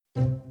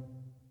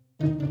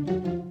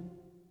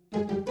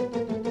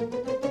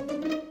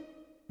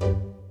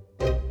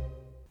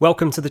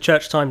Welcome to the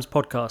Church Times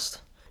podcast.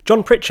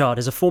 John Pritchard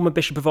is a former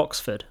Bishop of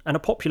Oxford and a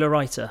popular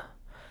writer.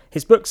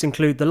 His books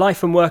include The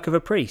Life and Work of a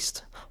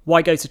Priest,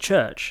 Why Go to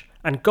Church,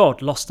 and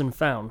God Lost and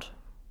Found.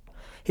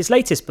 His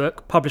latest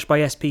book, published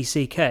by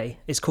SPCK,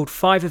 is called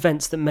 5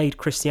 Events That Made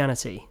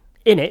Christianity.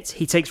 In it,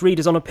 he takes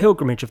readers on a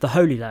pilgrimage of the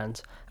Holy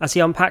Land as he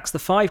unpacks the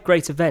 5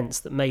 great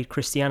events that made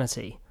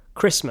Christianity: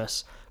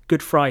 Christmas,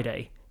 Good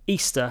Friday,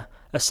 Easter,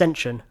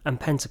 Ascension, and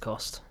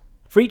Pentecost.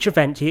 For each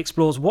event, he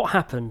explores what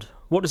happened,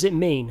 what does it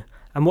mean,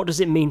 and what does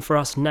it mean for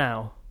us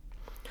now?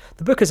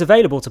 The book is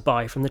available to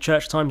buy from the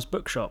Church Times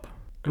Bookshop,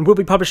 and we'll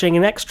be publishing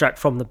an extract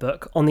from the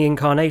book on the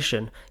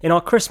incarnation in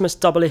our Christmas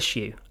double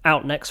issue,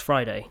 out next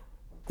Friday.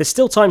 There's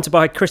still time to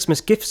buy a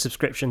Christmas gift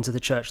subscription to the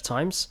Church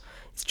Times.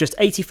 It's just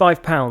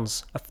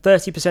 £85, a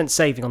 30%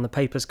 saving on the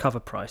paper's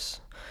cover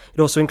price. It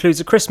also includes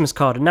a Christmas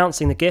card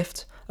announcing the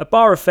gift, a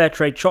bar of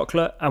Fairtrade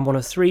chocolate, and one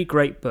of 3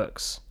 great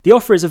books. The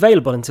offer is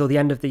available until the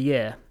end of the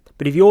year,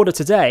 but if you order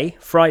today,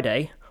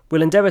 Friday,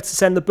 we'll endeavour to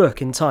send the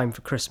book in time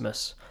for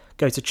Christmas.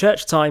 Go to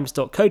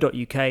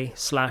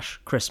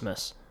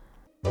churchtimes.co.uk/Christmas.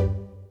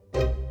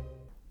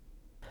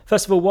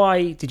 First of all,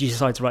 why did you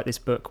decide to write this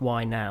book?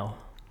 Why now?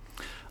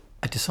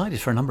 I decided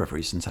for a number of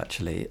reasons,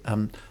 actually.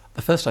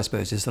 The first, I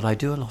suppose, is that I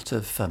do a lot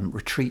of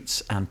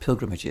retreats and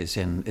pilgrimages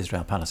in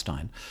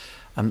Israel-Palestine.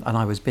 And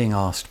I was being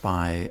asked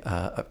by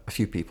a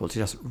few people to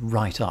just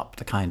write up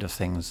the kind of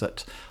things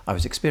that I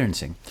was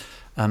experiencing.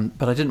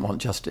 But I didn't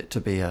want just it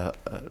to be a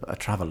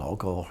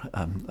travelogue or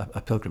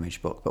a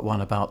pilgrimage book, but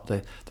one about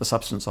the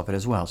substance of it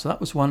as well. So that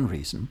was one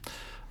reason.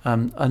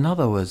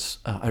 Another was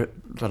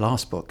the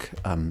last book,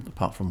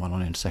 apart from one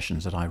on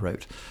intercessions that I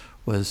wrote,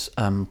 was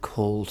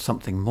called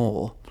Something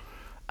More.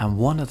 And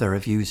one of the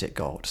reviews it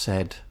got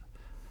said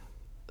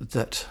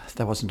that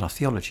there wasn't enough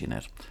theology in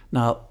it.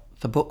 Now,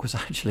 the book was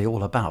actually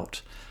all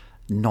about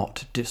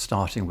not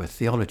starting with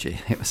theology.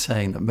 It was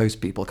saying that most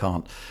people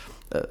can't,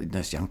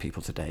 most young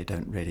people today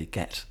don't really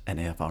get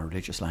any of our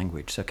religious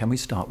language. So can we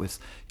start with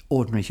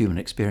ordinary human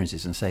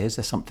experiences and say, is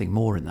there something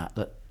more in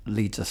that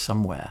leads us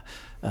somewhere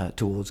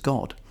towards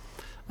God?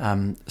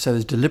 So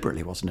there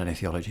deliberately wasn't any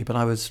theology, but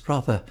I was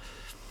rather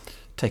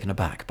taken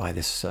aback by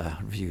this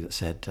review that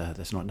said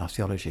there's not enough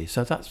theology.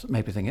 So that's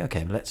made me think,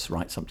 okay, let's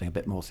write something a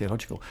bit more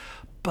theological.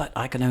 But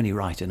I can only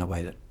write in a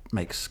way that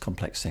makes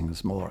complex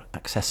things more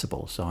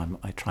accessible. So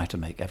I try to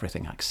make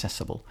everything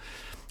accessible.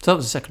 So that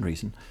was the second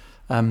reason.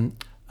 And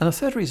the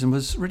third reason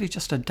was really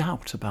just a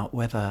doubt about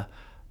whether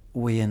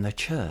we in the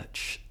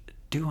church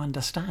do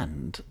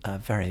understand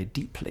very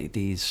deeply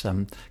these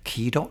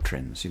key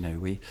doctrines. You know,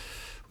 we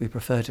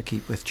prefer to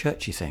keep with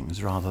churchy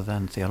things rather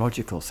than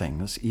theological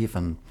things,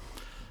 even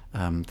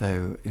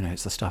though, you know,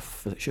 it's the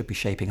stuff that should be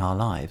shaping our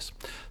lives.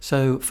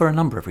 So for a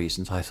number of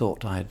reasons, I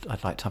thought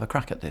I'd like to have a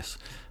crack at this,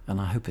 and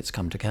I hope it's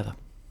come together.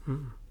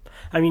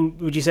 I mean,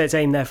 would you say it's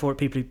aimed therefore at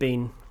people who've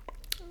been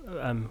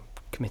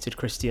committed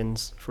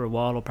Christians for a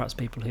while, or perhaps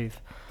people who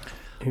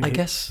I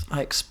guess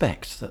I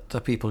expect that the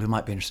people who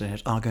might be interested in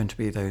it are going to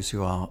be those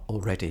who are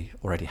already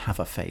have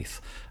a faith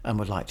and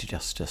would like to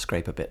just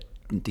scrape a bit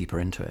deeper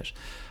into it.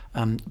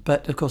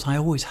 But of course, I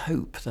always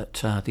hope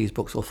that these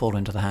books will fall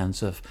into the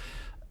hands of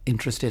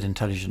interested,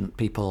 intelligent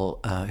people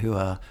who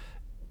are,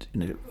 you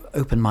know,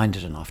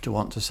 open-minded enough to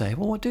want to say,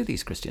 well, what do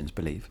these Christians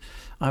believe?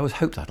 I always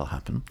hope that'll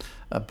happen.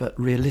 But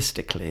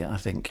realistically, I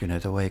think, you know,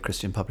 the way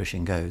Christian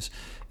publishing goes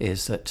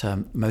is that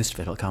most of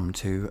it will come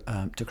to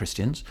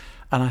Christians,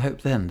 and I hope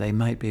then they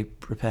might be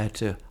prepared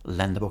to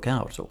lend the book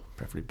out, or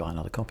preferably buy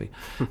another copy,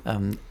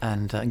 and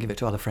give it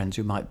to other friends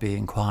who might be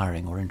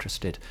inquiring or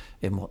interested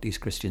in what these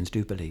Christians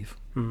do believe.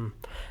 I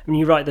mean,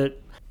 you write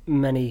that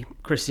many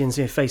Christians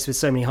who are faced with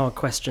so many hard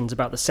questions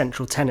about the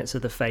central tenets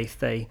of the faith,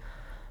 they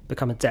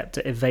become adept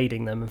at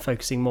evading them and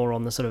focusing more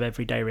on the sort of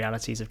everyday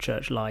realities of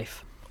church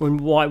life. And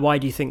why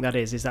do you think that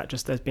is? Is that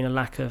just there's been a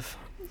lack of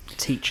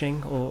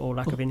teaching or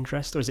lack of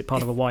interest, or is it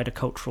part of a wider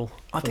cultural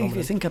phenomenon? I think if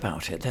you think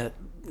about it, that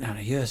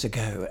years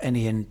ago,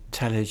 any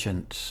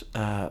intelligent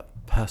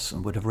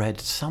person would have read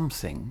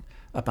something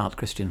about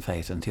Christian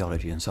faith and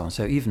theology and so on.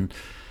 So even,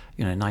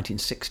 you know,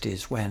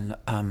 1960s when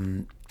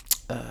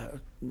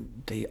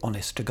the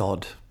honest to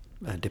God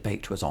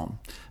debate was on,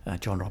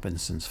 John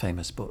Robinson's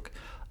famous book,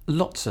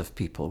 lots of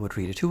people would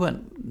read it who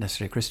weren't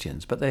necessarily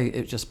Christians, but it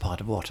was just part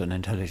of what an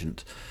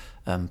intelligent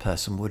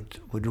person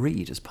would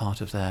read as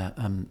part of their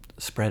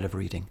spread of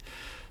reading.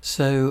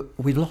 So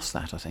we lost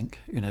that, I think.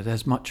 You know,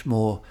 there's much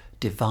more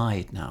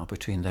divide now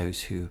between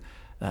those who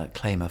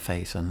claim a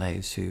faith and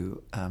those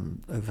who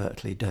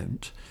overtly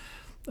don't.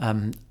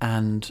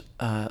 And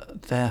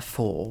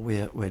therefore,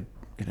 we're you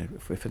know,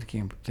 if we're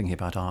thinking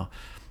about our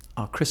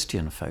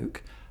Christian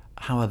folk,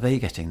 how are they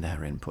getting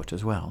their input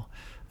as well?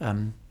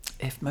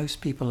 If most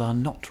people are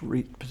not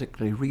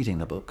particularly reading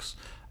the books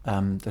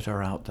that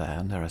are out there,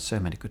 and there are so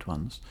many good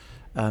ones,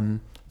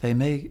 they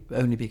may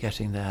only be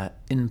getting their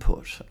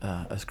input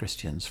as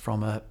Christians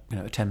from a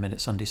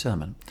 10-minute Sunday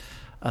sermon.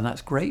 And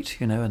that's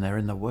great, you know, and they're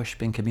in the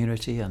worshipping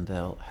community and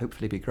they'll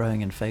hopefully be growing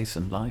in faith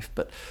and life,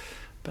 but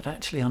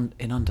actually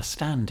in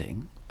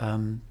understanding,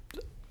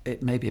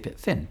 it may be a bit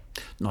thin.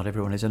 Not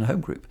everyone is in a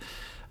home group.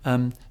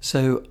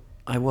 So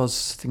I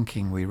was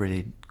thinking we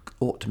really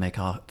ought to make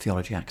our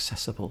theology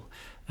accessible,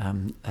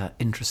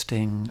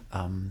 interesting,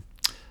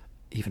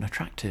 even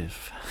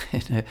attractive,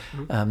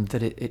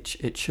 that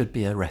it should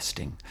be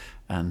arresting,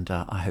 and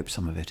I hope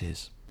some of it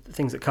is.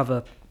 Things that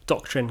cover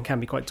doctrine can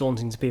be quite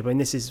daunting to people, and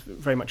this is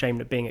very much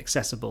aimed at being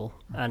accessible,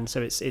 and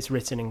so it's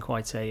written in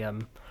quite a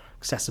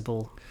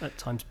accessible, at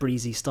times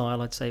breezy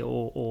style, I'd say,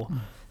 or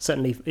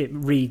certainly it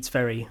reads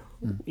very,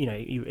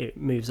 it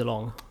moves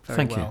along very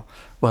well. Thank you.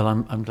 Well,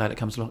 I'm glad it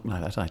comes along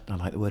like that. I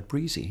like the word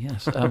breezy,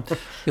 yes,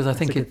 because I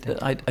think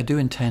I do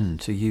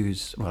intend to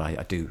use, well,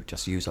 I do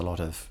just use a lot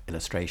of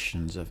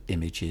illustrations of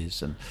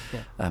images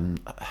and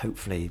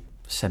hopefully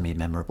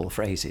semi-memorable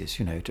phrases,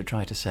 to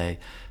try to say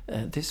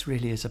this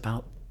really is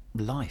about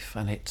life,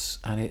 and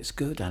it's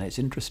good and it's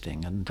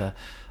interesting, and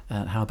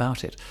how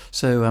about it?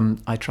 So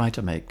I try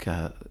to make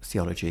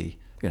theology,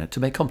 to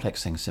make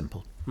complex things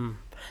simple. And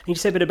you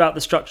say a bit about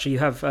the structure. You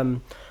have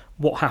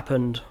what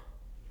happened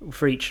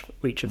for each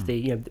of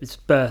the, it's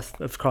birth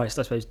of Christ,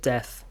 I suppose,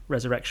 death,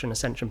 resurrection,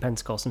 ascension,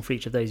 Pentecost, and for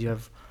each of those you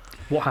have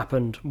what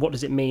happened, what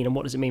does it mean, and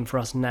what does it mean for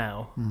us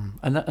now?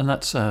 And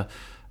that's a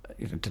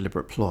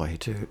deliberate ploy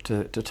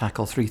to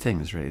tackle three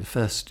things, really. The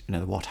first,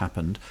 what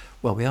happened.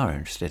 Well, we are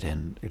interested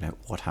in,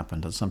 what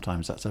happened, and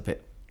sometimes that's a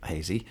bit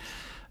hazy.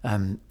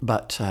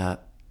 But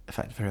in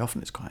fact, very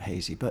often it's quite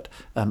hazy. But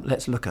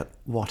let's look at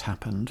what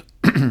happened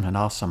and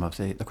ask some of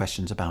the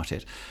questions about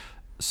it.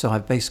 So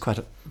I've based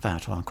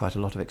that on quite a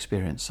lot of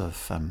experience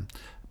of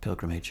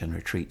pilgrimage and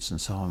retreats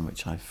and so on,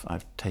 which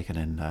I've taken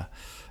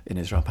in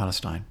Israel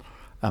Palestine.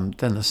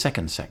 Then the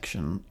second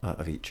section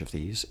of each of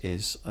these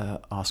is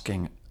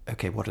asking,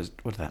 okay, what does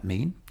that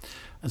mean?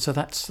 And so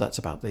that's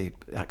about the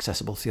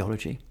accessible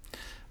theology.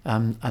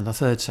 And the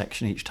third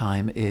section each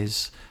time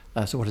is,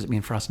 so what does it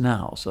mean for us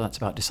now? So that's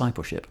about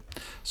discipleship.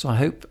 So I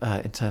hope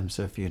in terms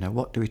of,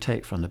 what do we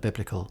take from the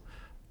biblical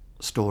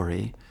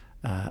story,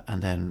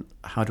 and then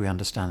how do we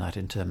understand that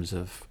in terms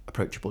of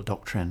approachable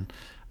doctrine,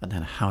 and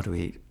then how do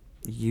we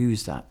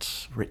use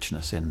that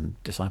richness in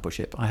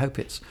discipleship? I hope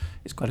it's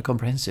quite a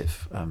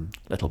comprehensive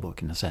little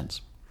book in a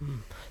sense.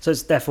 So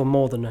it's therefore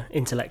more than an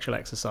intellectual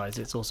exercise,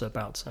 it's also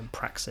about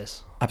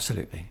praxis.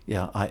 Absolutely,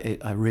 yeah.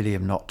 I really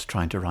am not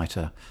trying to write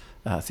a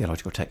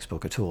theological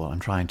textbook at all. I'm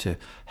trying to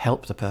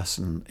help the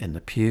person in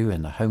the pew,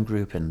 in the home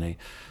group, in the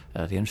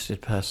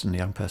interested person, the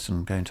young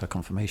person going to a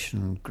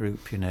confirmation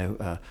group,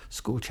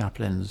 school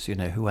chaplains,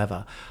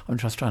 whoever. I'm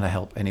just trying to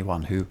help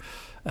anyone who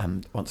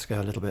wants to go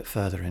a little bit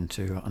further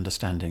into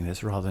understanding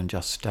this, rather than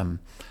just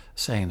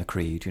saying the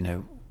creed,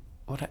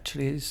 what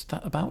actually is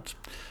that about?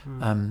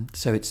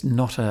 So it's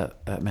not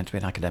meant to be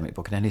an academic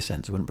book in any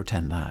sense. I wouldn't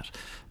pretend that.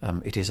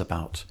 It is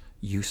about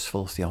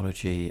useful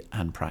theology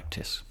and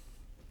practice.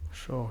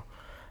 Sure.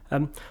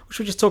 Should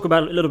we just talk a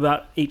little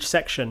about each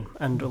section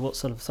and what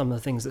sort of some of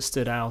the things that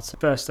stood out?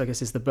 First, I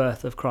guess, is the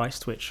birth of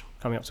Christ, which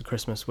coming up to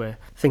Christmas we're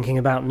thinking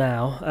about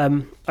now.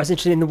 I was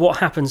interested in the what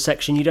happened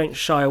section. You don't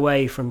shy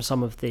away from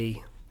some of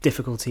the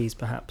difficulties,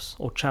 perhaps,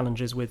 or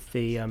challenges with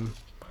the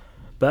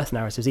birth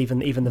narratives,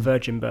 even the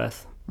virgin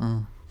birth.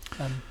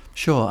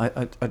 Sure,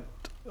 I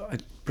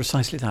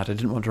precisely that. I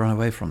didn't want to run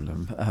away from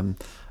them,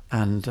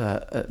 and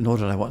nor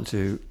did I want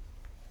to,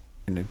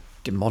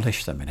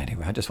 demolish them in any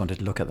way. I just wanted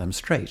to look at them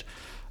straight.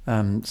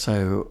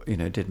 So,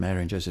 did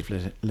Mary and Joseph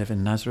live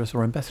in Nazareth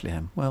or in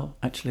Bethlehem? Well,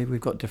 actually,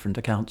 we've got different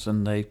accounts,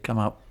 and they come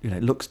out.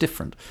 It looks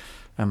different.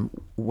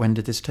 When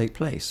did this take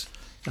place?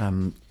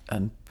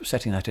 And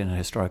setting that in a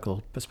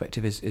historical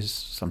perspective is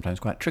sometimes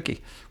quite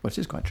tricky. Well, it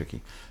is quite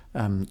tricky.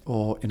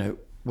 Or,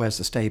 where's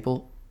the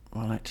stable?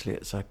 Well, actually,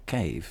 it's a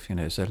cave,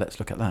 so let's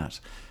look at that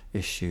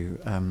issue.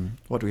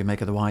 What do we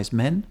make of the wise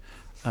men?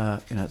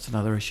 It's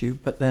another issue.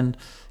 But then,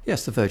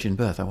 yes, the virgin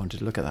birth, I wanted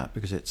to look at that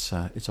because it's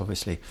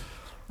obviously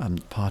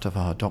part of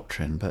our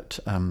doctrine. But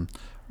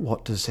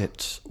what is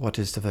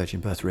the virgin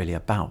birth really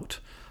about,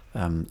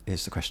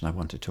 is the question I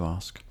wanted to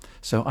ask.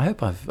 So I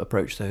hope I've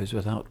approached those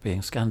without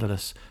being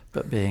scandalous,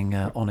 but being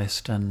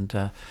honest.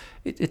 And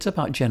it's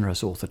about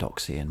generous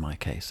orthodoxy in my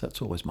case. That's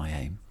always my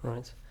aim.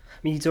 Right.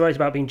 You write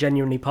about being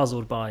genuinely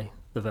puzzled by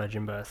the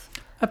virgin birth.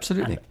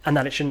 Absolutely. And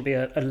that it shouldn't be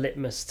a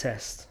litmus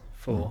test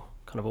for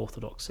kind of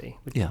orthodoxy.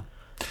 Yeah,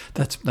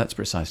 that's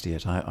precisely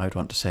it. I'd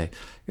want to say,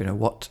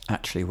 what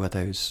actually were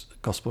those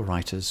gospel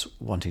writers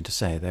wanting to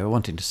say? They were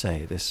wanting to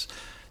say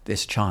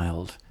this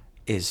child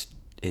is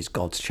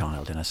God's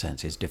child, in a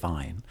sense, is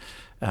divine.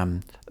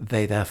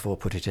 They therefore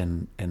put it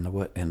in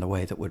the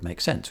way that would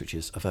make sense, which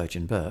is a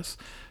virgin birth.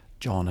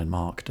 John and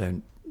Mark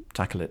don't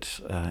tackle it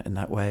in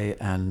that way,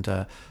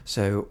 and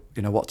so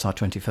what's our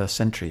 21st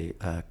century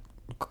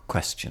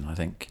question? I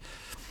think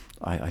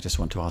I just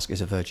want to ask: is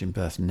a virgin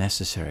birth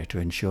necessary to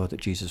ensure that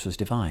Jesus was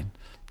divine?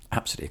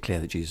 Absolutely clear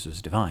that Jesus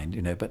was divine,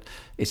 but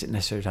is it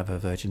necessary to have a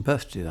virgin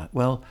birth to do that?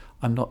 Well,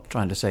 I'm not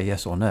trying to say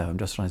yes or no. I'm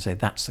just trying to say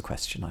that's the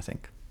question, I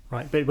think.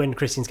 Right, but when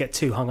Christians get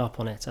too hung up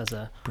on it as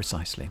a...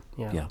 Precisely,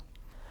 yeah.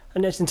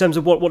 And just in terms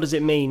of what does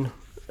it mean?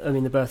 I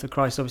mean, the birth of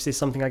Christ obviously is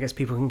something I guess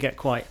people can get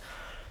quite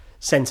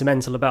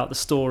sentimental about the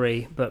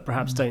story, but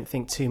perhaps don't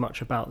think too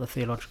much about the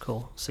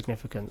theological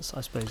significance.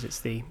 I suppose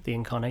it's the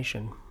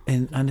incarnation.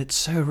 And it's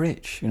so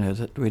rich,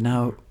 that we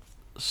now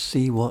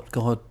see what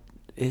God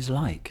is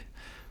like.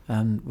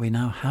 And we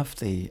now have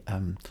the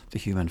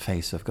human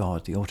face of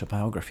God, the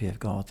autobiography of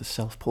God, the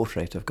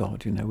self-portrait of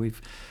God.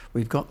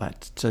 We've got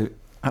that. So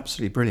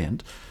absolutely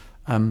brilliant.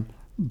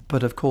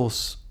 But of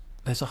course,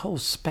 there's a whole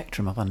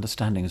spectrum of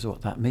understandings of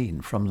what that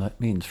means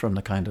from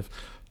the kind of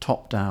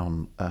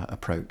top-down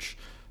approach.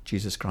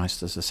 Jesus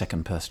Christ as the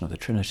second person of the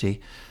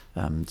Trinity.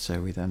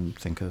 So we then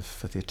think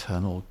of the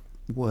eternal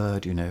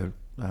Word,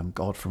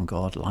 God from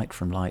God, light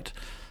from light,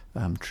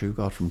 true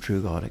God from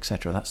true God,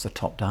 etc. That's the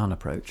top-down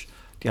approach.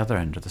 The other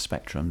end of the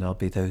spectrum, there'll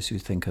be those who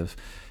think of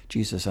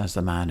Jesus as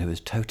the man who is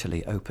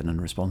totally open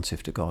and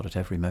responsive to God at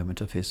every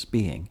moment of his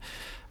being.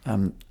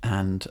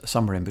 And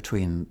somewhere in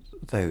between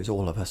those,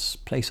 all of us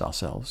place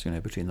ourselves,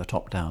 between the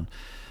top-down,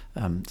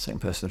 second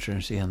person of the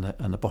Trinity, and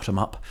the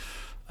bottom-up,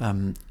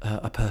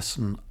 a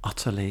person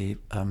utterly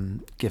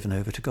given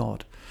over to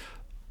God.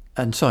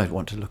 And so I'd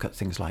want to look at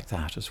things like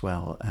that as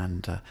well,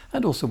 and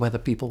also whether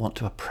people want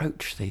to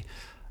approach the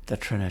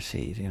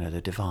Trinity, the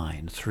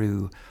divine,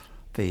 through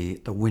the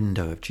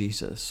window of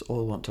Jesus,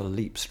 or want to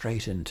leap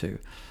straight into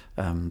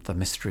the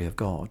mystery of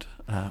God,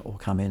 or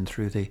come in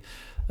through the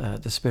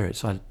Spirit.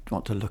 So I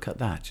want to look at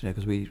that,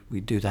 because we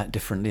do that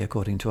differently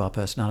according to our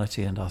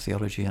personality and our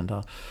theology and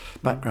our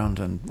background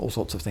and all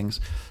sorts of things.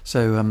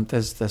 So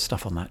there's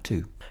stuff on that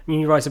too.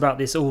 You write about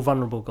this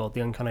all-vulnerable God. The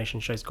incarnation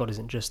shows God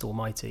isn't just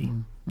almighty,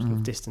 sort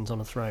of distant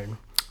on a throne.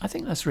 I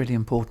think that's really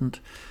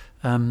important.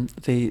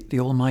 The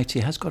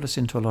Almighty has got us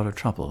into a lot of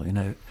trouble.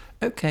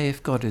 Okay,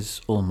 if God is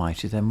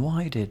almighty, then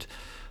why did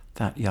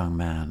that young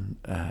man,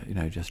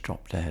 just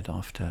drop dead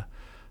after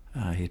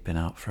he'd been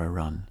out for a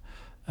run?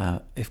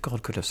 If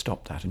God could have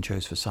stopped that and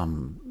chose for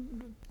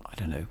some, I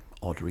don't know,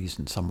 odd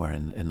reason somewhere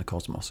in the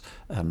cosmos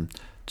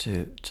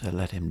to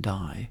let him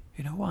die,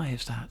 why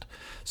is that?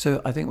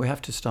 So I think we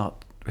have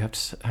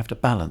to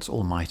balance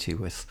Almighty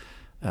with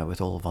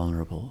all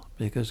vulnerable,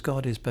 because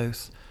God is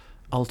both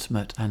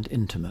ultimate and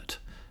intimate.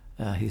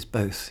 He's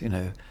both,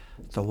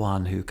 the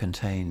one who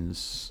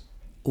contains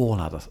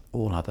all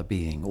other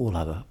being, all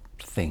other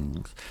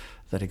things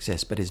that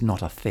exist, but is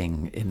not a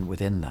thing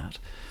within that.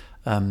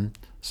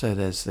 So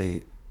there's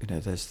the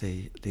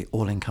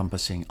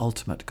all-encompassing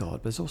ultimate God,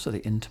 but there's also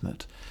the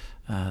intimate,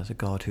 the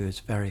God who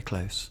is very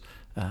close,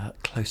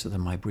 closer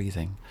than my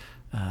breathing,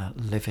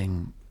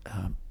 living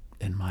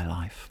in my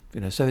life.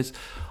 So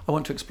I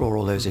want to explore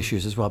all those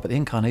issues as well. But the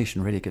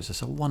incarnation really gives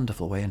us a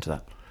wonderful way into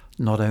that.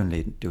 Not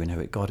only do we know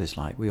what God is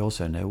like, we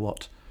also know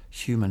what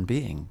human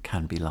being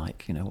can be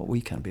like. What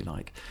we can be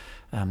like.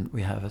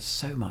 We have a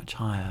so much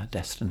higher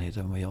destiny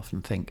than we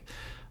often think,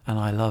 and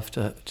I love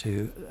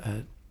to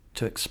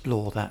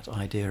explore that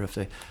idea of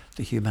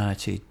the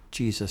humanity,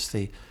 Jesus,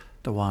 the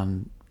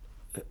one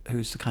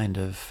who's the kind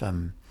of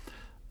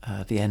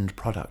the end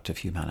product of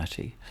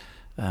humanity,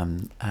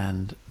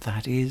 and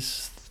that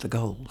is the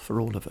goal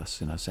for all of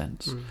us in a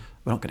sense.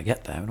 We're not going to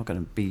get there. We're not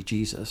going to be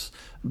Jesus,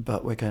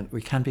 but we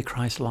can be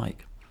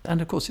Christ-like. And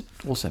of course, it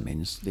also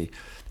means the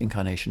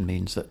incarnation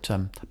means that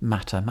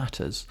matter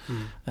matters.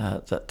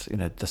 That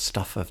the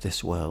stuff of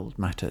this world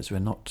matters. We're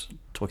not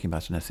talking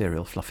about an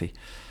ethereal, fluffy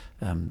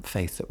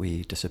faith that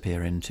we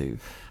disappear into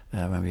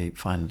when we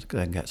find it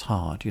then gets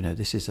hard.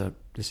 This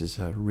is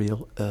a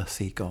real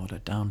earthy God, a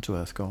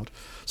down-to-earth God.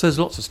 So there's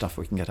lots of stuff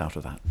we can get out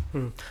of that. I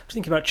was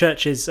thinking about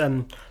churches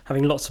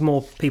having lots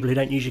more people who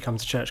don't usually come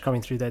to church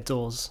coming through their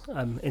doors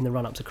in the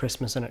run-up to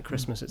Christmas and at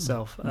Christmas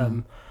itself.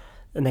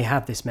 And they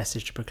have this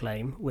message to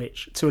proclaim,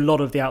 which to a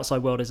lot of the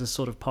outside world is a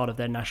sort of part of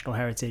their national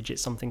heritage.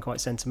 It's something quite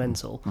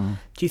sentimental.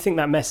 Do you think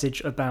that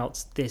message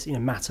about this,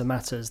 matter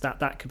matters,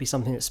 that could be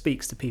something that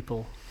speaks to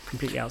people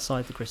completely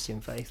outside the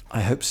Christian faith?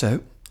 I hope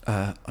so.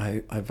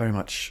 I very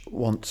much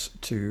want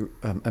to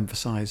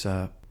emphasise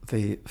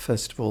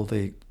first of all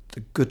the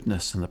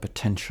goodness and the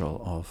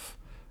potential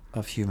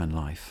of human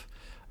life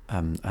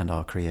and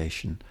our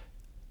creation,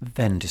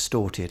 then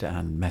distorted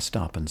and messed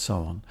up and so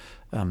on.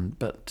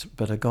 But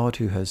a God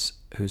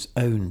who's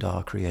owned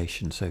our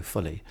creation so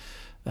fully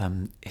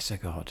is a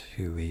God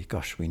who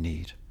we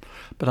need.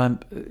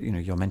 But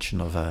your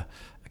mention of a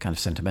kind of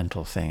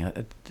sentimental thing.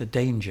 The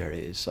danger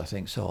is, I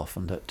think, so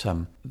often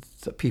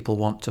that people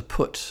want to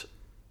put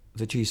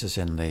the Jesus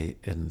in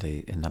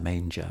the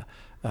manger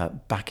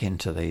back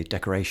into the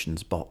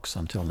decorations box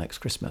until next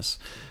Christmas,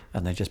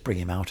 and they just bring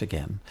him out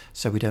again,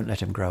 so we don't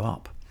let him grow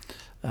up.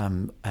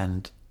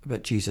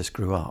 But Jesus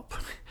grew up,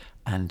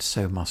 and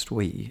so must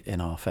we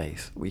in our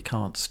faith. We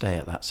can't stay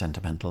at that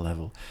sentimental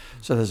level.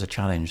 So there's a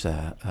challenge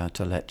there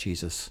to let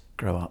Jesus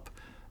grow up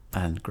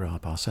and grow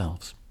up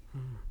ourselves.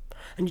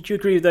 And do you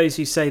agree with those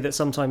who say that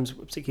sometimes,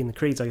 particularly in the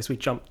creeds, I guess we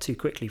jump too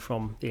quickly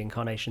from the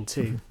incarnation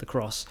to the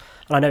cross?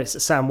 And I know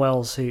it's Sam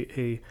Wells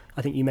who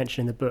I think you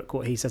mentioned in the book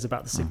what he says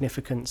about the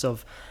significance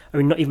of,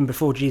 not even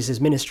before Jesus'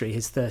 ministry,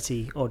 his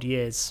 30-odd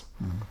years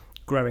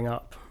growing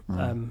up,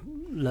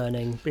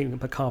 learning, being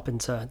a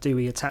carpenter, do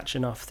we attach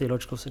enough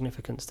theological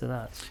significance to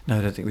that? No,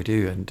 I don't think we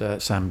do.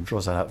 And Sam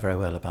draws that out very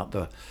well about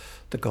the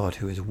God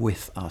who is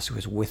with us, who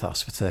was with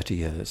us for 30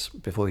 years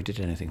before he did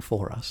anything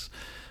for us.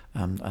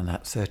 And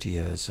that 30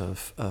 years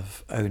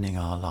of owning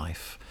our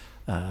life,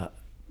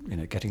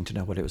 getting to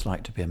know what it was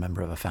like to be a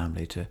member of a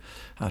family, to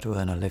how to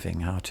earn a living,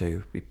 how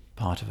to be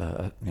part of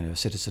a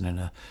citizen in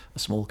a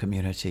small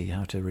community,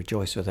 how to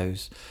rejoice with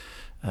those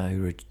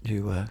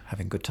who were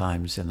having good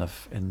times in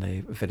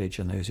the village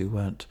and those who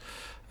weren't,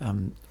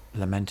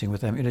 lamenting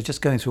with them,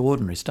 just going through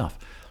ordinary stuff.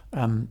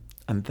 And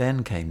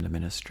then came the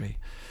ministry.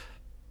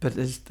 But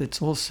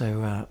it's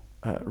also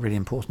really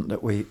important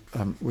that we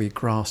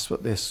grasp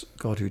that this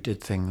God who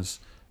did things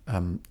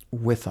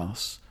with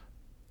us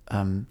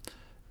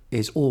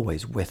is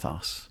always with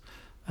us,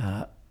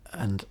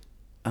 and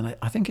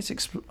I think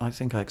I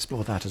think I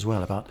explored that as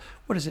well, about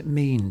what does it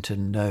mean to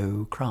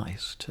know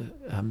Christ.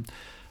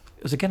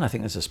 Because again, I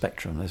think there's a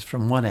spectrum. There's,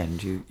 from one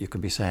end, you can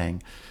be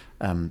saying,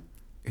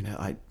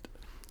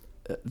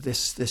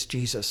 this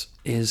Jesus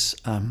is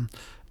an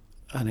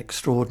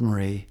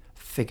extraordinary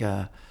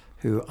figure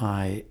who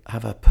I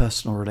have a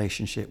personal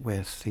relationship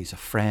with. He's a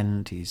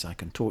friend. I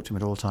can talk to him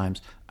at all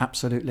times.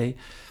 Absolutely.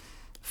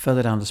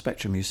 Further down the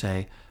spectrum, you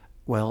say,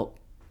 well,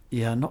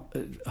 yeah, not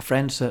a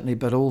friend certainly,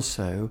 but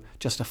also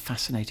just a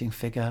fascinating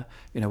figure.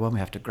 One we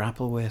have to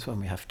grapple with, one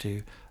we have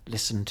to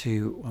listen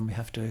to, when we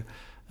have to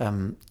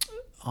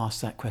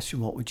ask that question: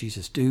 what would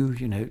Jesus do?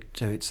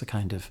 So it's the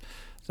kind of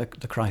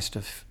the Christ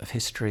of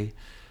history.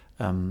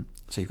 So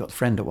you've got the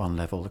friend at one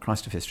level, the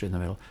Christ of history in the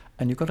middle,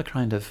 and you've got a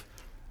kind of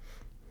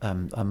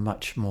a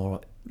much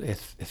more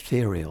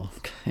ethereal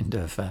kind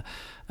of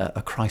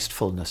a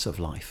Christfulness of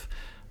life,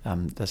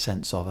 the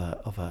sense of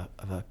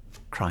a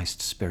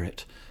Christ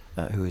spirit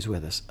who is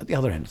with us at the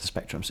other end of the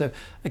spectrum. So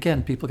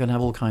again, people can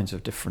have all kinds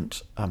of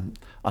different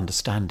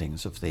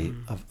understandings of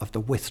the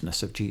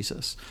withness of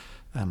Jesus,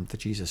 the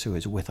Jesus who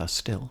is with us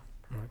still.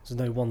 Right. There's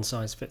no one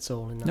size fits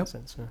all in that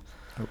sense.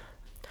 Nope.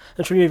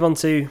 And should we move on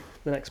to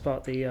the next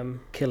part, the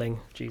killing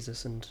of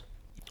Jesus and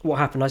what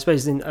happened? I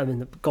suppose in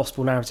the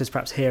gospel narratives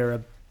perhaps here are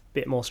a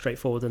bit more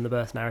straightforward than the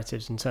birth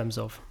narratives in terms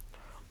of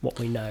what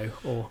we know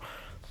or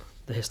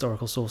the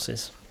historical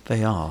sources.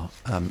 They are,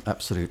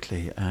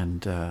 absolutely,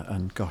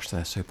 and gosh,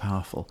 they're so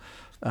powerful.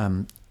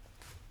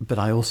 But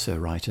I also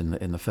write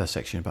in the first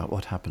section about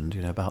what happened,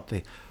 about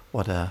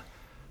what a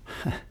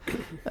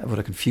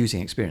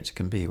confusing experience it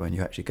can be when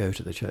you actually go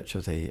to the Church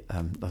of the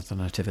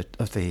Nativity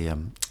of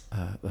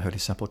the Holy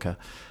Sepulchre,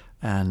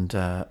 and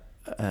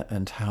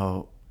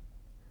how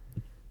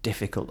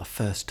difficult the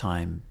first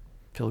time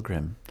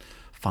pilgrim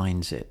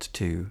finds it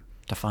to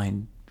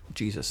find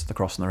Jesus, the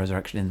cross and the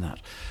resurrection in that.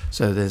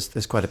 So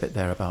there's quite a bit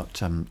there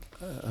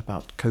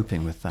about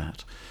coping with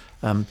that.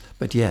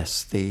 But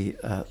yes, the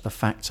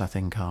facts I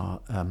think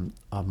are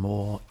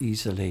more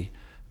easily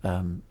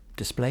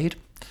displayed.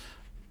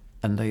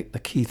 And the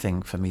key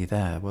thing for me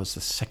there was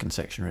the second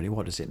section, really.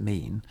 What does it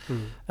mean?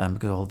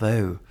 Because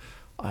although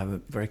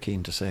I'm very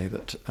keen to say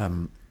that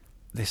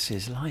this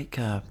is like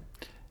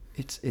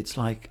it's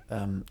like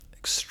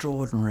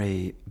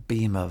extraordinary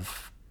beam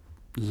of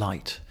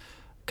light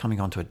coming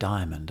onto a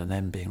diamond and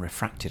then being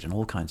refracted in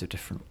all kinds of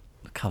different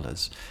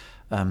colours.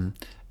 None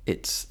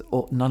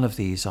of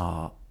these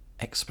are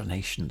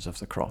explanations of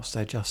the cross.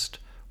 They're just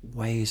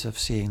ways of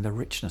seeing the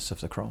richness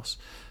of the cross,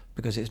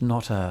 because it's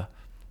not a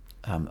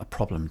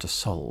problem to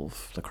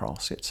solve. The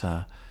cross, it's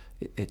a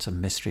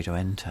mystery to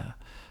enter,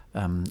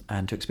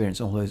 and to experience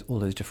all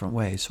those different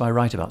ways. So I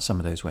write about some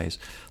of those ways.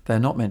 They're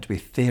not meant to be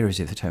theories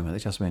of the atonement.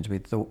 They're just meant to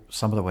be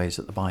some of the ways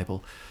that the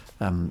Bible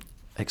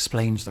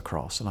explains the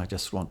cross, and I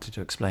just wanted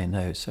to explain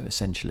those. So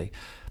essentially,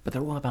 but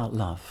they're all about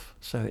love.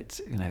 So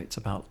it's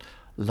about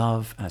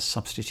love as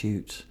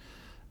substitute,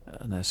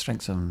 and there's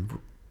strengths and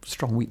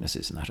strong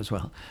weaknesses in that as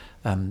well.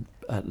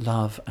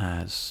 Love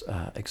as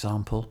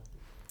example,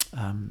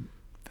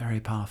 very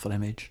powerful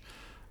image,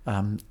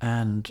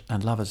 and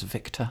love as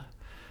victor,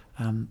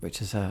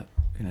 which is a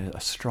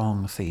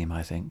strong theme,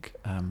 I think.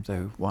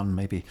 Though one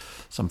maybe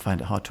some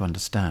find it hard to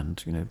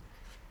understand.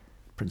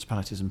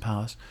 Principalities and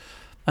powers.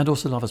 And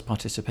also love as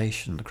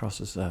participation. The cross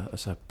as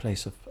a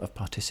place of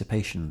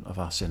participation of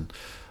us in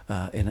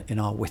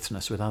our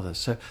witness with others.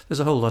 So there's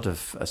a whole lot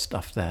of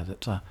stuff there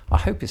that I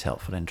hope is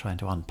helpful in trying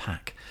to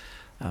unpack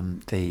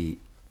the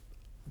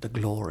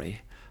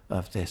glory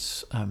of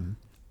this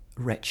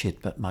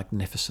wretched but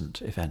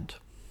magnificent event.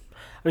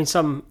 I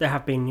mean, there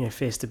have been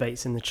fierce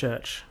debates in the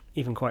church,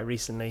 even quite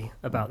recently,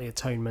 about the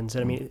atonement.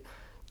 And I mean,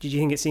 did you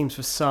think it seems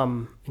for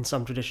some, in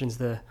some traditions,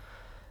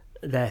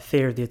 their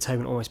theory of the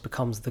atonement almost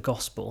becomes the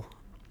gospel?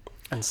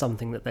 And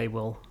something that they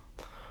will,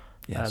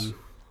 yes,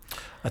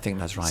 I think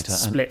that's right.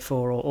 Split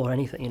for or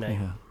anything,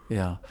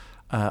 Yeah.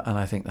 And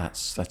I think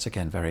that's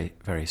again very,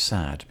 very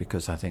sad,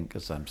 because I think,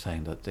 as I'm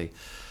saying, that the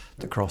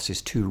cross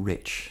is too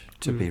rich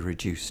to be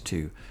reduced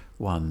to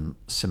one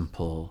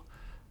simple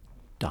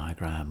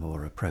diagram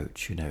or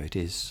approach. It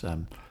is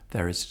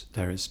there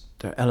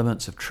are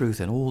elements of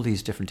truth in all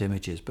these different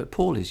images, but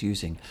Paul is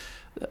using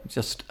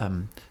just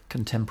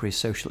contemporary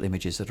social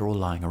images that are all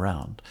lying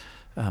around,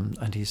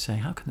 and he's saying,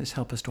 how can this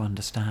help us to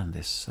understand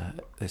this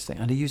thing?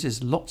 And he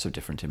uses lots of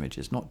different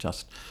images, not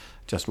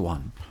just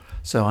one.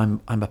 So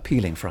I'm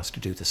appealing for us to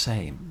do the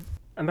same.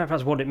 And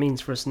perhaps what it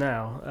means for us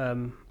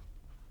now.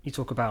 You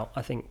talk about,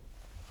 I think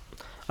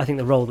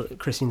the role that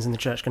Christians in the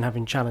church can have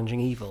in challenging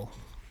evil.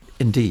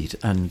 Indeed,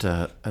 and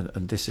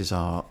this is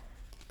our,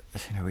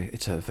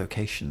 it's a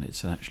vocation.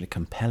 It's an actually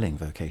compelling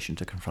vocation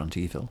to confront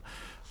evil.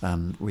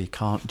 We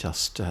can't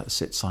just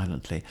sit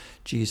silently.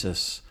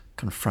 Jesus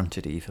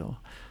confronted evil,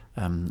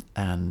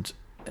 and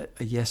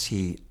yes,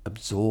 he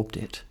absorbed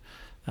it,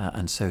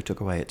 and so took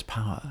away its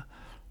power.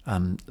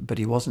 But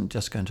he wasn't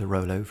just going to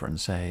roll over and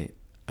say,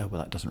 "Oh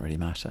well, that doesn't really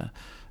matter.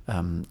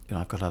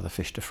 I've got other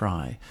fish to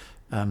fry."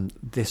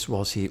 This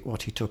was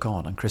what he took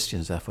on, and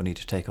Christians therefore need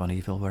to take on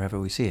evil wherever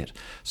we see it.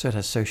 So it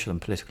has social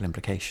and political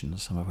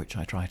implications, some of which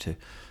I try to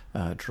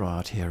draw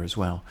out here as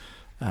well.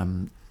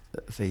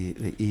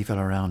 The evil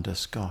around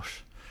us,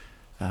 gosh,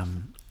 where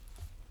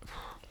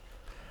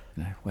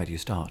do you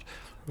start?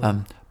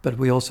 But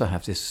we also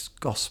have this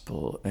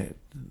gospel, it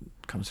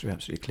comes through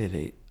absolutely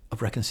clearly,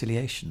 of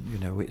reconciliation.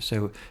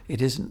 So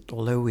it isn't,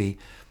 although we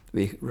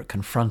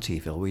confront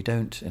evil, we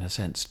don't, in a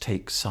sense,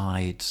 take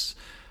sides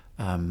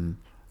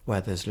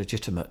where there's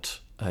legitimate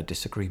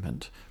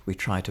disagreement. We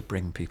try to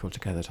bring people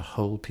together, to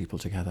hold people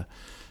together.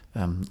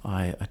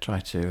 I try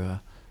to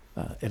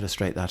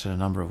illustrate that in a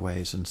number of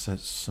ways, and so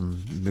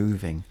some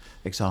moving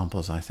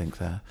examples, I think,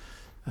 there.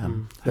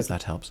 Hope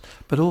that helps.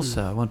 But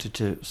also, I wanted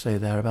to say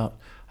there about,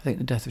 I think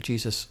the death of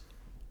Jesus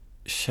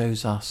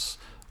shows us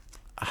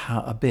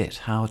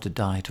how to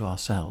die to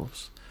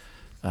ourselves,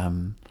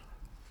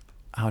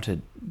 how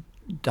to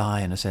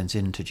die, in a sense,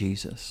 into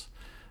Jesus,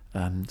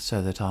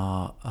 so that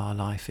our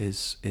life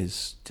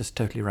is just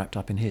totally wrapped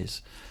up in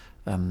his.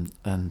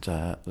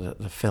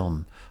 The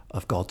film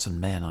of Gods and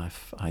Men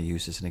I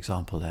use as an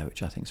example there,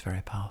 which I think is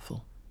very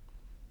powerful.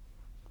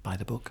 Buy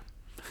the book.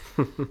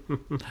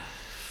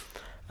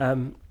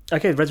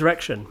 Okay,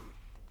 resurrection.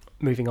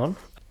 Moving on.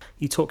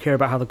 You talk here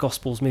about how the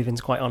Gospels move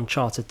into quite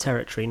uncharted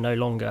territory, no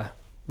longer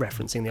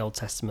referencing the Old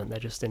Testament. They're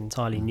just in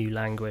entirely new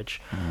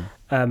language.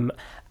 And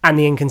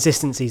the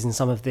inconsistencies in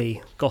some of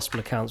the Gospel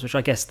accounts, which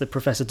I guess the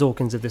Professor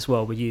Dawkins of this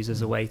world would use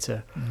as a way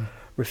to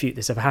refute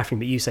this ever happening.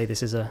 But you say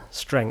this is a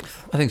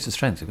strength. I think it's a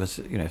strength because,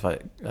 if I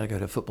go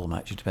to a football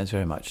match, it depends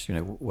very much,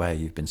 where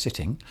you've been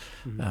sitting,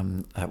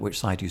 which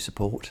side you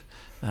support,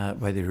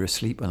 whether you're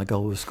asleep when a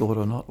goal was scored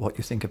or not, what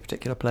you think of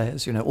particular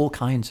players. All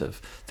kinds of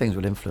things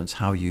will influence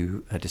how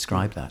you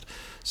describe that.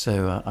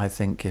 So I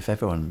think if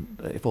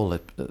all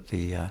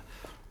the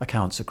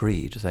accounts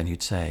agreed, then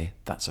you'd say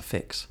that's a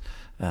fix.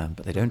 But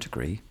they don't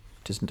agree.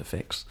 It isn't a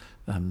fix.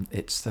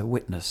 It's the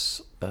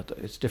witness,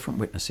 it's different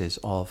witnesses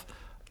of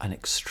an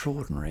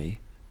extraordinary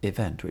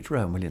event, which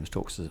Rowan Williams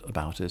talks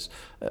about as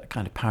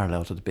kind of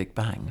parallel to the Big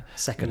Bang.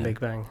 Second Big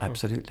Bang.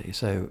 Absolutely.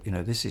 So,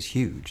 this is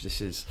huge.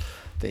 This is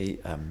the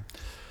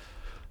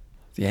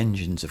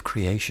engines of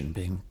creation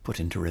being put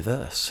into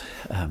reverse.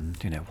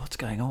 What's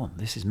going on?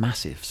 This is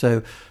massive.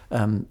 So,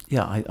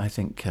 I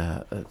think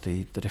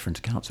the different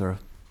accounts are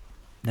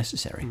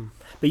necessary.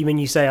 But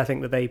you say, I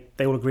think, that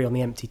they all agree on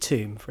the empty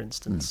tomb, for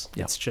instance.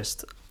 Yeah. It's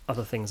just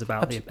other things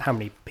about how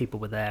many people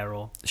were there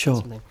or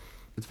something.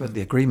 It's about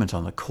the agreement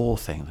on the core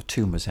thing. The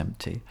tomb was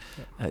empty.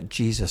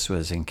 Jesus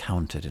was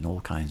encountered in all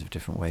kinds of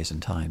different ways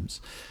and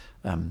times.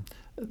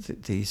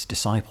 These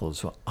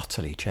disciples were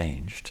utterly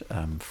changed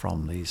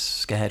from these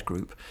scared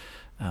group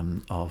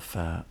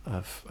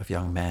of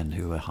young men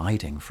who were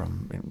hiding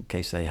from, in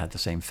case they had the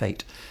same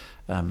fate,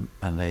 and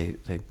they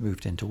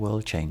moved into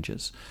world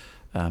changers.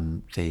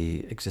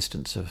 The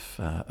existence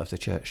of the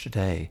church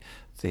today,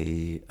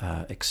 the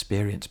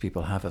experience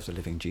people have of the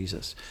living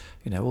Jesus,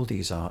 all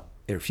these are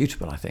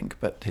irrefutable, I think.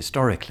 But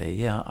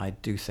historically, I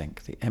do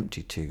think the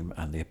empty tomb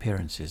and the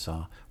appearances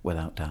are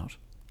without doubt.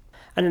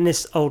 And in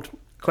this old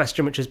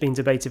question, which has been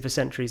debated for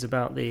centuries,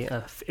 about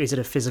is it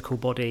a physical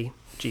body,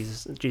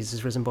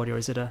 Jesus' risen body, or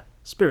is it a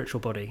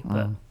spiritual body?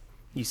 But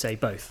you say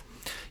both.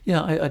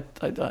 Yeah,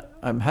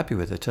 I'm happy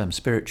with the term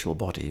spiritual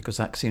body, because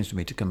that seems to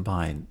me to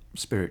combine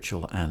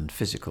spiritual and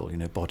physical.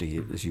 Body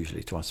is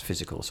usually to us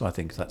physical, so I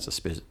think that's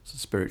a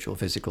spiritual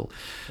physical.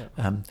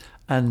 Yeah.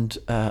 And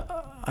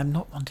I'm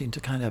not wanting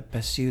to kind of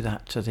pursue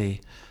that to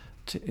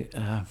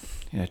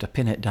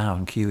pin it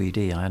down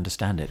QED. I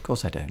understand it. Of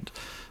course I don't.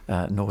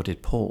 Nor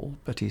did Paul,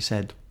 but he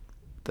said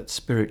that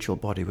spiritual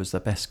body was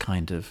the best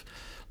kind of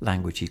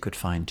language he could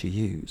find to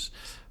use.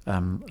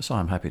 So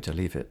I'm happy to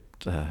leave it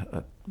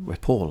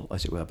with Paul,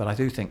 as it were. But I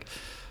do think,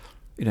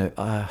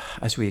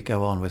 as we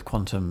go on with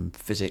quantum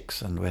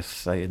physics and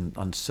with the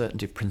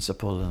uncertainty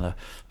principle and the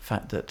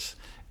fact that,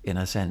 in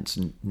a sense,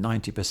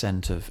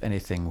 90% of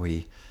anything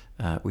we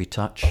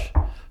touch,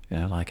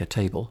 like a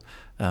table,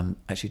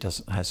 actually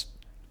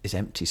is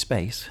empty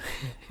space.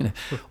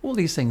 All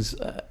these things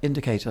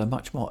indicate a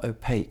much more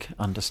opaque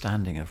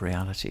understanding of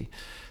reality.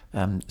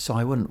 So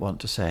I wouldn't want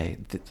to say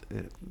that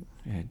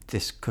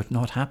this could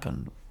not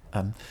happen.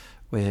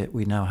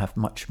 We now have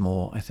much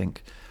more, I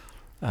think,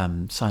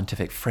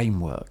 scientific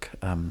framework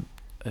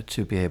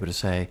to be able to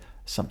say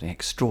something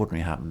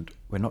extraordinary happened.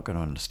 We're not going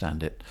to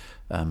understand it,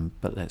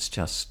 but let's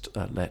just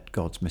let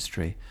God's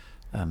mystery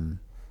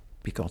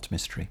be God's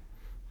mystery.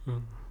 I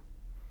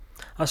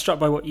was struck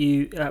by what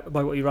you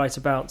write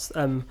about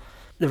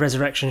the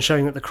resurrection,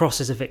 showing that the cross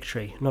is a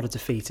victory, not a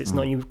defeat. It's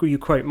not. You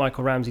quote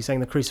Michael Ramsey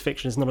saying the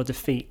crucifixion is not a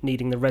defeat,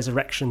 needing the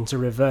resurrection to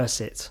reverse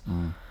it,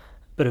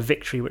 but a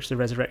victory which the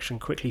resurrection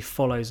quickly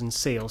follows and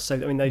seals. So I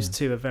mean, those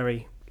two are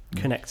very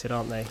connected,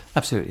 aren't they?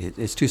 Absolutely,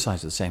 it's two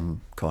sides of the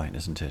same coin,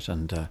 isn't it?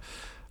 And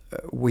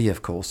we,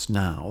 of course,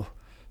 now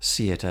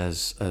see it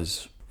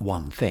as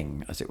one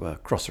thing, as it were,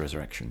 cross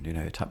resurrection.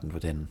 It happened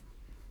within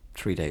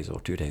 3 days or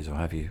 2 days, or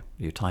however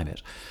you time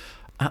it.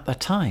 At the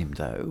time,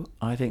 though,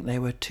 I think they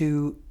were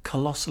two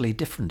colossally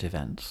different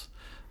events.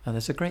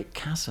 There's a great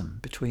chasm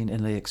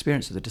in the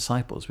experience of the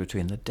disciples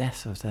between the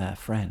death of their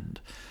friend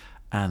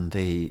and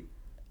the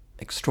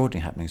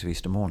extraordinary happenings of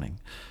Easter morning.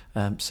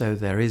 So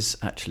there is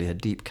actually a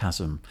deep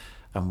chasm,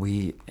 and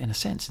we, in a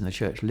sense, in the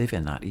church, live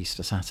in that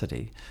Easter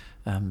Saturday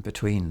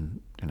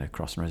between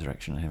cross and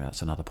resurrection. Anyway,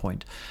 that's another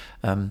point.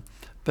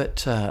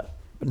 But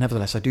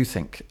nevertheless, I do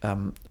think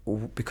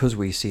because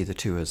we see the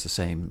two as the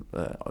same,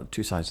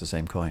 two sides of the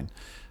same coin,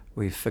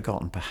 we've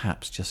forgotten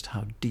perhaps just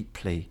how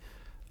deeply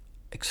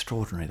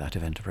extraordinary that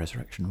event of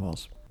resurrection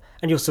was.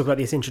 And you also got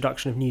this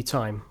introduction of new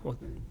time, or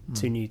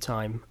to new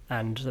time,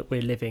 and that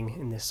we're living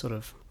in this sort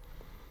of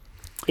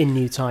in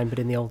new time, but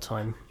in the old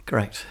time.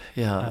 Correct.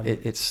 Yeah,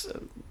 it's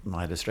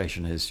my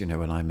illustration is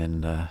when I'm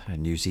in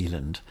New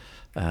Zealand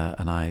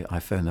and I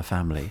phone the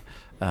family.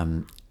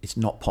 It's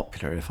not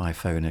popular if I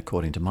phone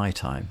according to my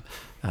time.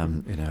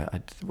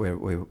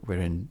 We're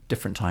in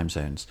different time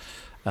zones,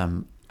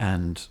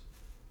 and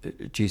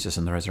Jesus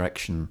and the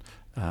resurrection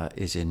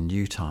is in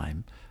new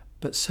time,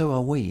 but so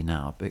are we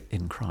now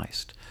in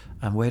Christ,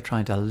 and we're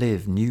trying to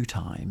live new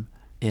time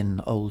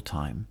in old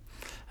time,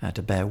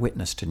 to bear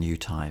witness to new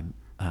time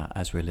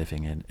as we're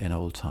living in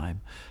old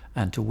time,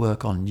 and to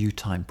work on new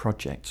time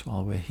projects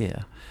while we're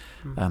here.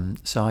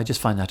 So I just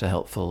find that a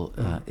helpful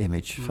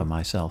image for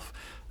myself.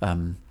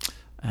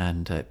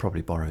 And it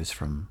probably borrows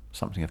from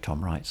something of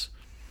Tom Wright's.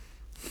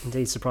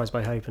 Indeed, Surprised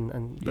by Hope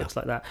and books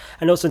like that.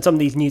 And also some of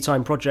these new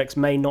time projects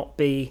may not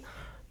be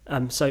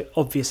so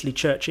obviously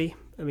churchy.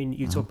 I mean,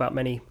 you talk about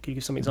many. Could you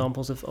give some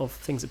examples of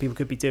things that people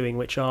could be doing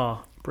which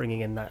are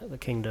bringing in the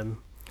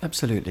kingdom?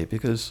 Absolutely,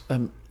 because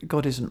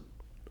God isn't,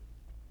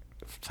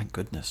 thank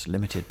goodness,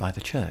 limited by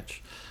the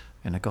church.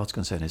 God's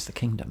concern is the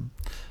kingdom,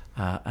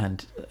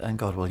 and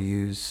God will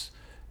use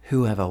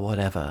whoever,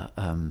 whatever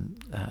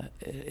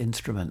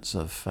instruments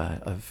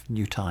of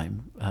new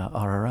time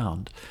are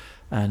around,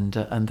 and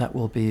that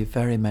will be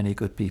very many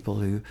good people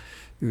who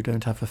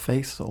don't have a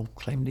faith or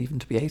claim even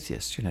to be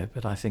atheists,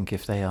 But I think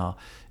if they are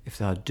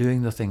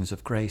doing the things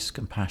of grace,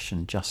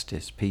 compassion,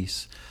 justice,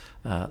 peace,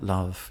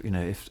 love,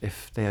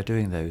 if they are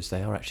doing those,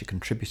 they are actually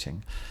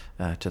contributing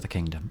to the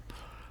kingdom,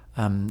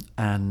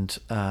 and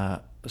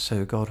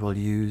so God will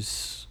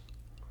use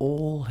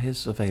all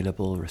His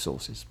available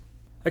resources.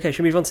 Okay,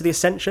 shall we move on to the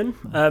Ascension?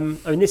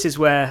 This is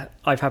where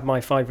I've had my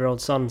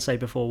 5-year-old son say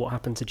before what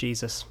happened to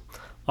Jesus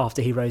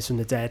after he rose from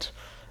the dead.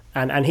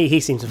 And he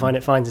seemed to find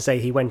it fine to say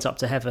he went up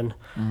to heaven.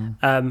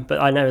 But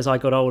I know as I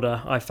got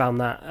older, I found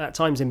that at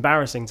times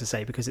embarrassing to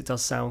say because it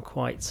does sound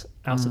quite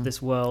out of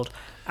this world.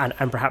 And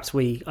perhaps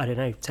we,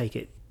 take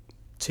it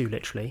too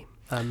literally.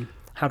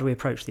 How do we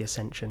approach the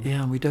Ascension?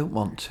 Yeah, and we don't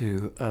want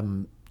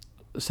to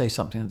say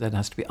something that then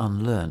has to be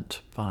unlearnt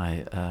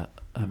by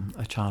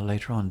a child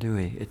later on, do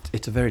we?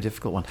 It's a very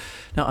difficult one.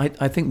 Now,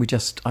 I think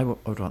I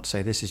would want to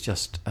say this is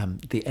just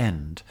the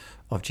end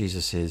of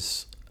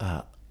Jesus's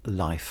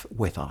life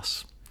with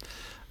us.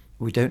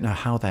 We don't know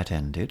how that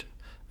ended.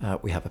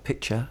 We have a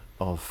picture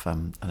of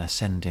an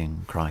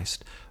ascending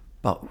Christ,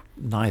 but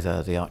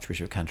neither the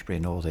Archbishop of Canterbury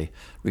nor the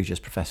Regius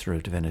Professor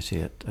of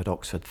Divinity at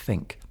Oxford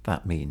think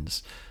that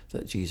means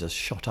that Jesus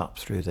shot up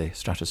through the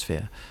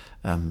stratosphere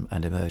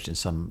and emerged in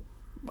some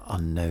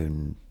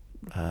unknown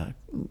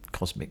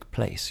cosmic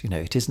place.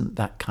 It isn't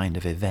that kind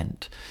of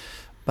event,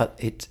 but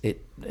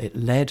it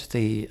led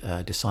the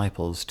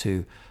disciples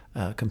to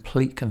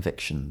complete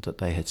conviction that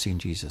they had seen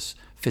Jesus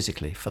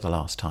physically for the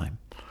last time.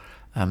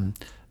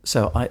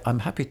 So I'm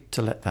happy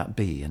to let that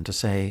be and to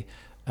say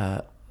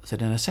that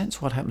in a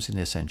sense what happens in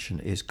the Ascension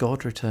is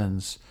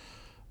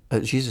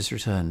Jesus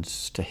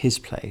returns to his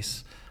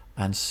place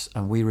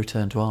and we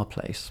return to our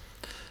place.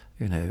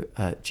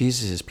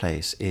 Jesus'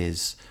 place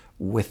is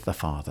with the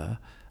Father,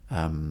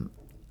 and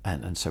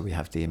so we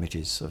have the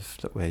images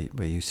that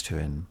we're used to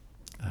in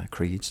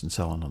creeds and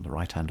so on the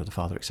right hand of the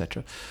Father,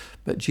 etc.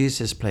 But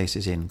Jesus' place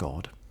is in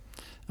God.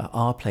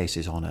 Our place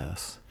is on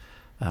earth,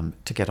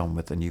 to get on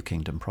with the New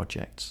Kingdom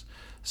projects.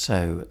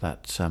 So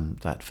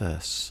that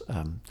verse,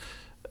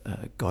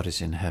 God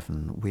is in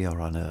heaven, we are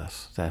on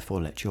earth,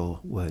 therefore let your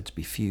words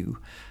be few.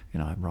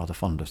 I'm rather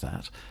fond of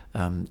that.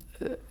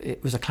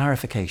 It was a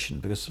clarification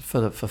because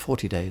for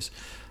 40 days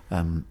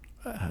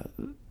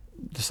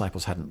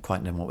disciples hadn't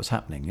quite known what was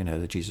happening.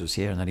 That Jesus was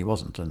here and then he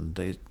wasn't, and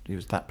he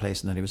was that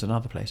place and then he was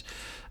another place.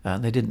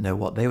 And they didn't know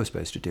what they were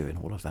supposed to do in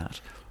all of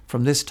that.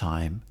 From this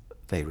time,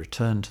 they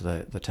return to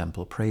the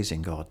temple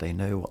praising God. They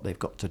know what they've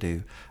got to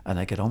do and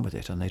they get on with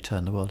it, and they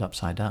turn the world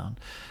upside down.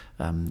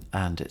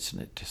 And it's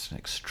an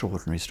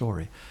extraordinary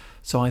story.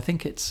 So I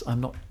think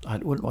I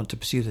wouldn't want to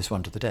pursue this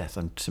one to the death.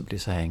 I'm simply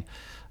saying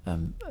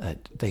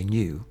they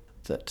knew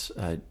that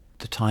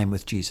the time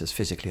with Jesus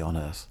physically on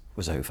earth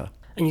was over.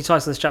 And you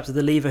title this chapter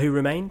 "The Leaver Who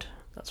Remained."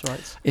 That's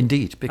right.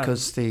 Indeed,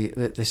 because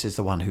this is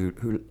the one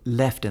who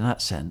left in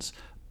that sense,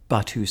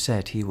 but who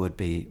said he would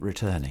be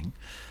returning.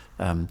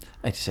 And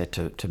he said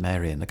to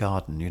Mary in the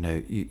garden,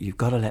 you've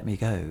got to let me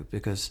go,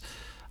 because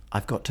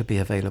I've got to be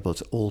available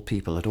to all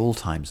people at all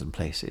times and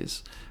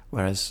places,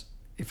 whereas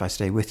if I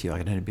stay with you, I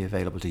can only be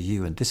available to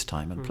you in this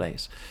time and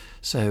place.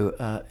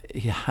 So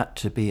he had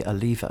to be a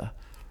leaver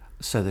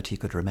so that he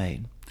could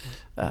remain,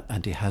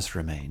 and he has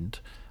remained,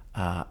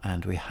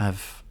 and we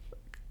have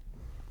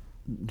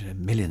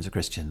millions of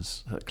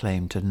Christians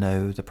claim to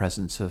know the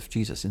presence of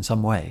Jesus in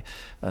some way,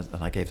 and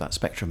I gave that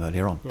spectrum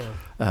earlier on. Yeah.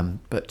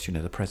 But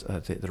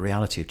the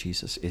reality of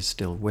Jesus is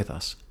still with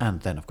us,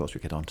 and then of course we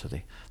get on to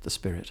the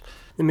Spirit.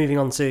 Then moving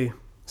on to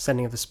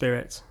sending of the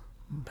Spirit,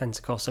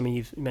 Pentecost. I mean,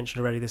 you've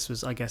mentioned already this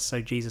was, I guess,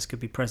 so Jesus could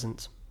be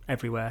present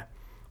everywhere,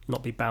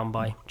 not be bound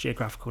by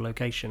geographical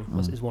location.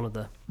 Is one of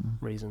the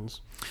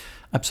reasons.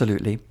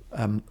 Absolutely,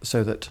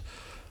 so that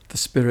the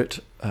Spirit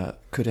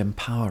could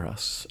empower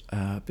us,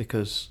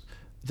 because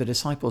the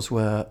disciples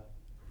were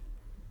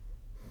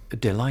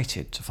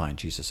delighted to find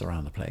Jesus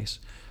around the place,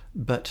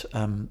 but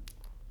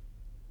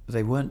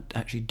they weren't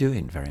actually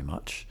doing very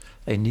much.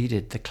 They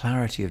needed the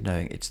clarity of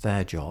knowing it's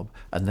their job,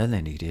 and then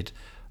they needed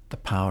the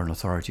power and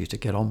authority to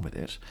get on with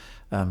it,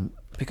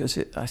 because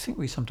I think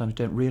we sometimes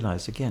don't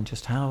realise, again,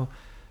 just how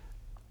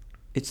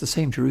it's the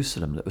same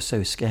Jerusalem that was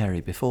so scary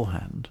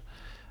beforehand,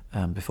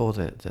 before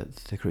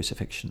the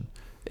crucifixion.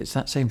 It's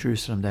that same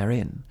Jerusalem they're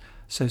in.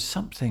 So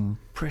something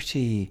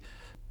pretty,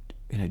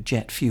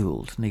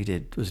 jet-fueled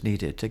was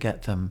needed to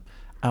get them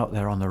out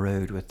there on the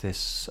road with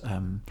this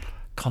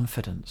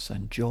confidence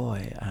and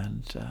joy,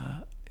 and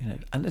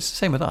and it's the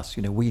same with us.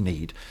 We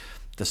need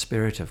the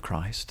Spirit of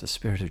Christ, the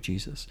Spirit of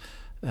Jesus,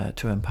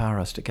 to empower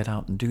us to get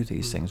out and do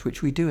these things,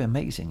 which we do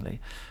amazingly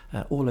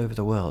all over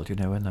the world.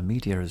 When the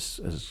media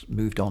has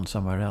moved on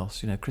somewhere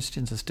else,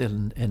 Christians are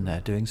still in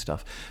there doing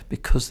stuff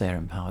because they're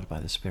empowered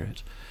by the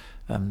Spirit.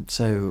 We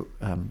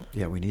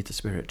need the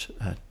Spirit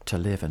to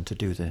live and to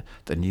do the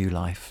new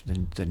life,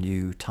 the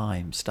new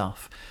time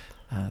stuff,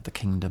 the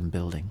kingdom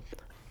building.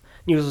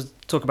 You also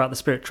talk about the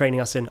Spirit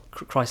training us in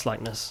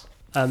Christ-likeness.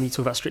 You talk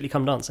about Strictly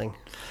Come Dancing.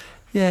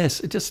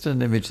 Yes, just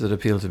an image that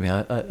appealed to me.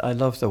 I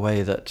love the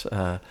way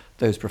that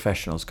those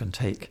professionals can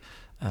take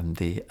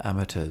the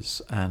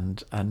amateurs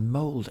and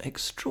mould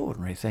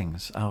extraordinary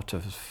things out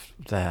of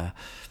their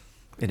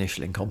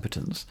initial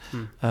incompetence.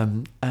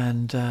 Where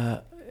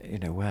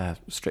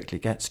Strictly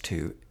gets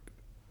to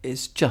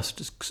is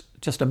just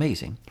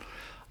amazing.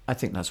 I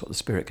think that's what the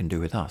Spirit can do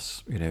with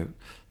us. The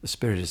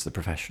Spirit is the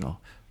professional.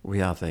 We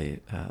are the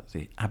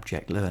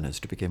abject learners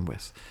to begin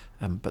with,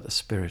 but the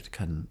Spirit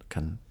can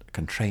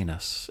train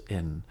us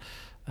in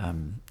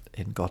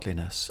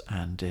godliness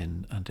and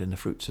in the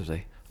fruits of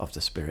the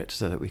Spirit,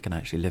 so that we can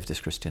actually live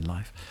this Christian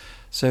life.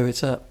 So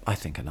it's I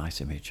think a nice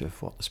image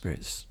of what the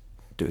Spirit's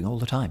doing all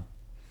the time.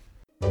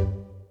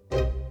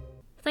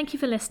 Thank you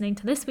for listening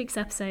to this week's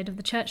episode of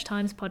the Church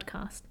Times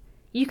podcast.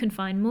 You can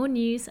find more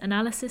news,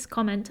 analysis,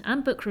 comment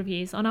and book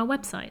reviews on our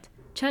website,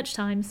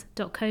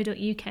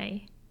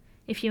 churchtimes.co.uk.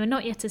 If you are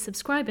not yet a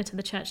subscriber to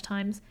the Church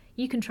Times,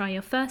 you can try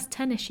your first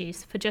 10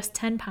 issues for just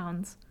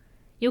 £10.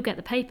 You'll get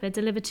the paper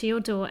delivered to your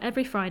door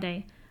every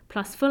Friday,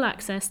 plus full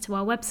access to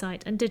our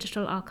website and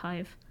digital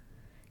archive.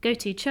 Go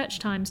to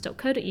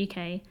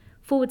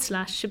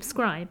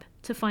churchtimes.co.uk/subscribe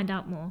to find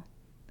out more.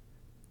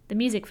 The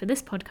music for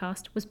this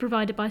podcast was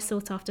provided by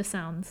Sought After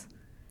Sounds.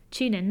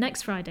 Tune in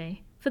next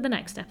Friday for the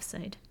next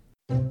episode.